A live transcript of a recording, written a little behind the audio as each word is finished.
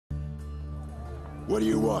What do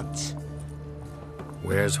you want?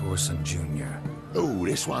 Where's Whoreson Jr.? Oh,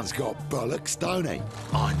 this one's got bollocks, don't he?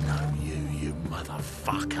 I know you, you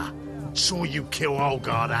motherfucker. Saw you kill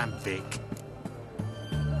Olgard and Vic.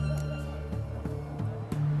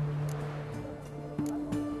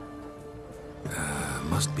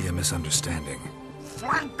 Must be a misunderstanding.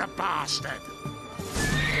 Flank the bastard!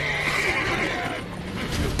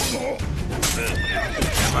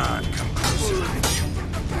 Come on, come closer.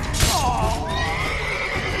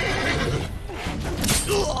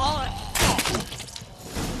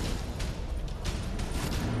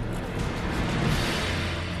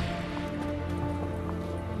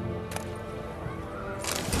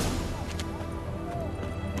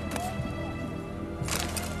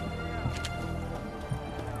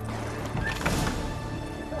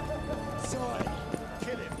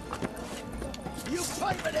 Kill him. You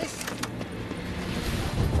pay for this!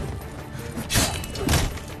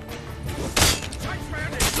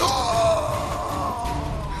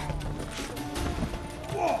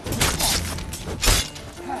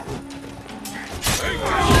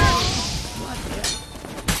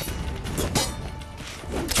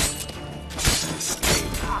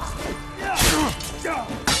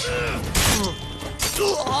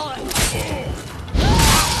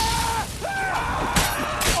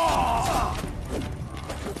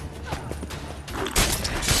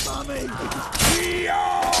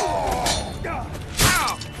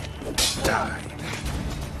 Die.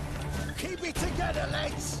 Keep it together,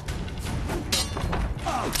 lads!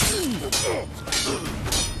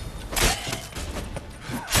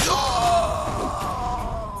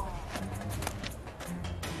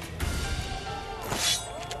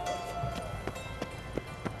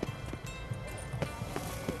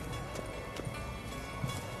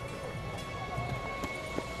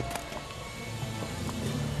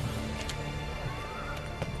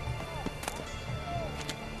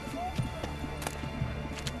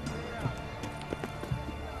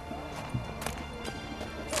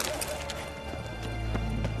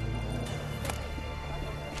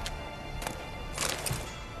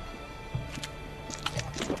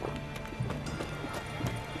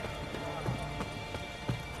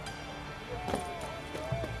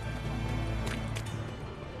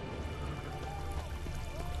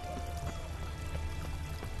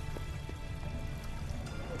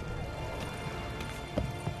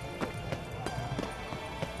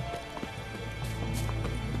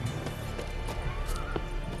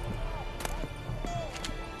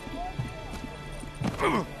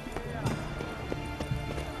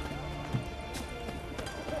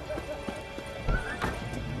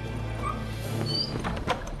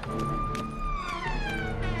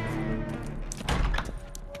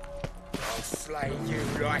 Slay you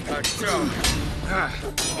like a dog. Now!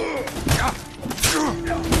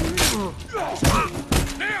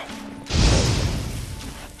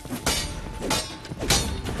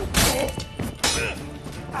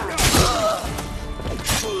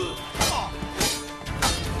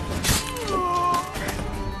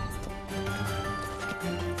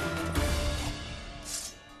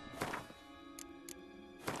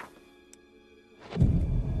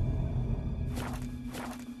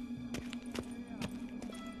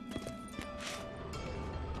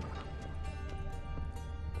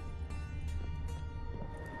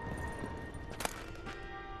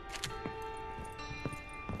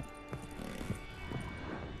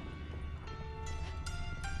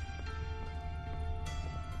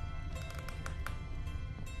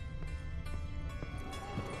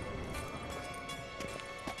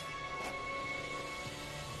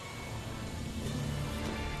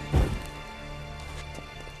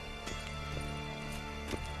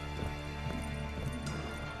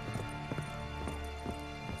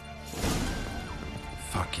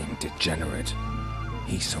 Fucking degenerate.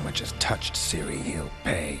 He so much as touched Ciri, he'll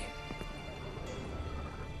pay.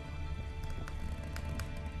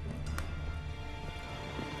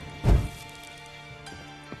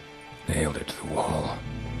 Nailed it to the wall.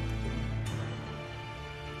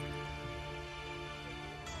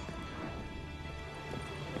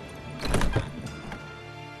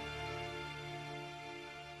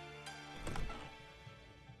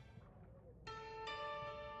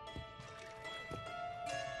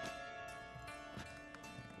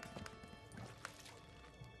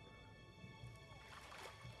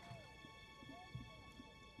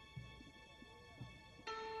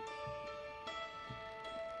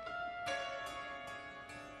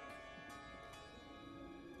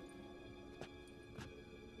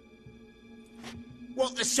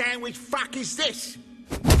 What the sandwich fuck is this?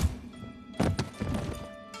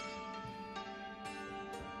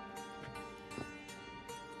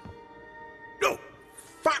 No!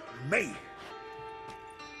 me.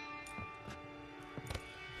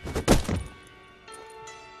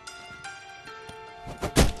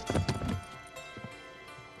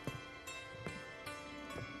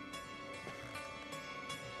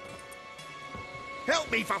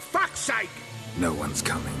 Help me, for fuck's sake! No one's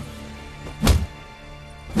coming.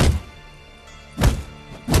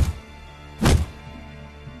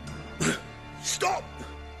 Stop!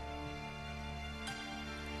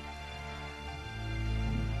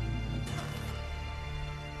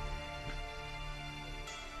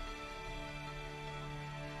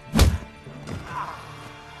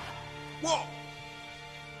 What?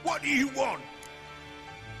 What do you want?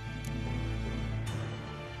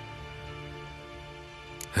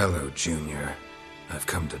 Hello, Junior. I've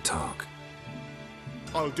come to talk.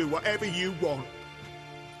 I'll do whatever you want.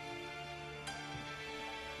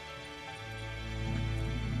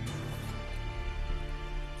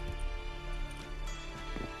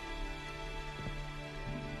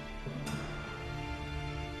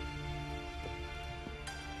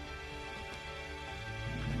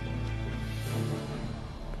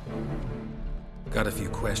 Got a few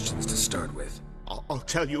questions to start with. I'll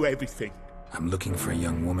tell you everything. I'm looking for a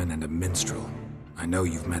young woman and a minstrel. I know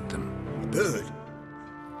you've met them. A bird?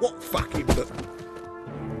 What fucking bird?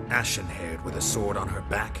 Ashen-haired with a sword on her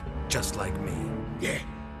back, just like me. Yeah.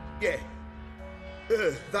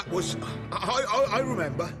 That was... I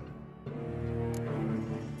remember.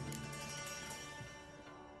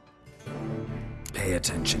 Pay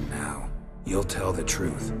attention now. You'll tell the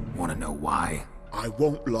truth. Want to know why? I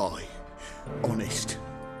won't lie. Honest.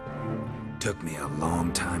 Took me a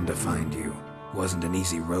long time to find you. Wasn't an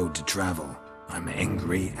easy road to travel. I'm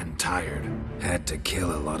angry and tired. Had to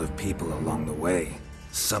kill a lot of people along the way.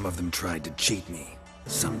 Some of them tried to cheat me.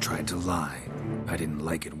 Some tried to lie. I didn't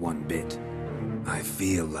like it one bit. I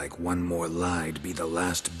feel like one more lie'd be the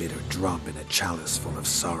last bitter drop in a chalice full of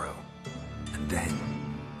sorrow. And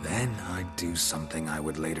then I'd do something I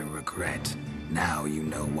would later regret. Now you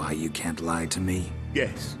know why you can't lie to me?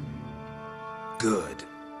 Yes. Good.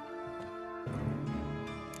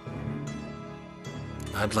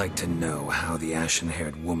 I'd like to know how the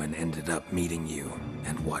ashen-haired woman ended up meeting you,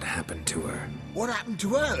 and what happened to her. What happened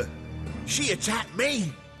to her? She attacked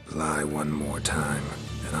me. Lie one more time,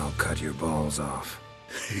 and I'll cut your balls off.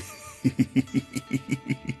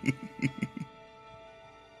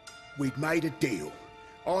 We'd made a deal.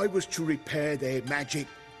 I was to repair their magic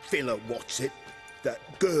filler,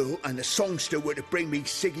 That girl and the songster were to bring me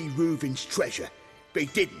Siggy Reuven's treasure. They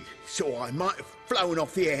didn't, so I might have flown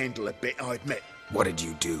off the handle a bit, I admit. What did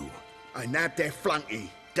you do? I nabbed their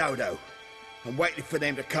flunky, Dodo, and waited for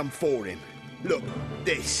them to come for him. Look,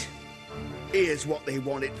 this. Here's what they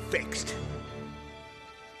wanted fixed.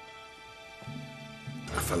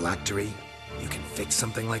 A phylactery? You can fix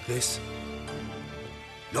something like this?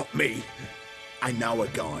 Not me. I know a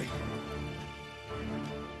guy.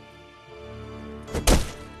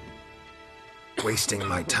 Wasting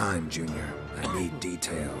my time, Junior. I need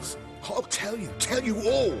details. I'll tell you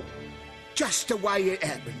all. Just the way it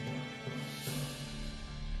happened.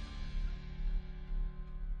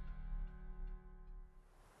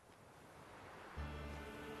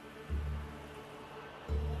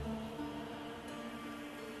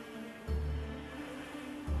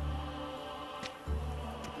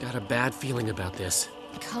 Got a bad feeling about this.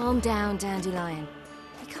 Calm down, Dandelion.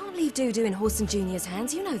 We can't leave Dudu in Whoreson Jr.'s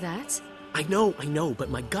hands, you know that. I know, but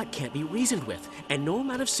my gut can't be reasoned with, and no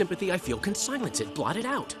amount of sympathy I feel can silence it, blot it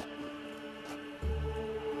out.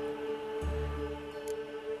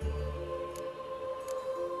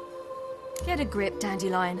 Get a grip,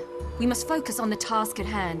 Dandelion. We must focus on the task at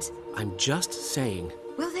hand. I'm just saying.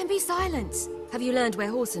 Well, then be silent. Have you learned where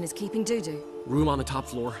Whoreson is keeping Dudu? Room on the top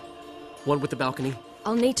floor. One with the balcony.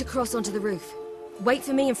 I'll need to cross onto the roof. Wait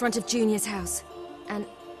for me in front of Junior's house. And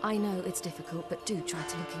I know it's difficult, but do try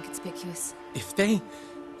to look inconspicuous. If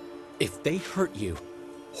they hurt you,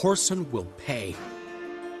 Whoreson will pay.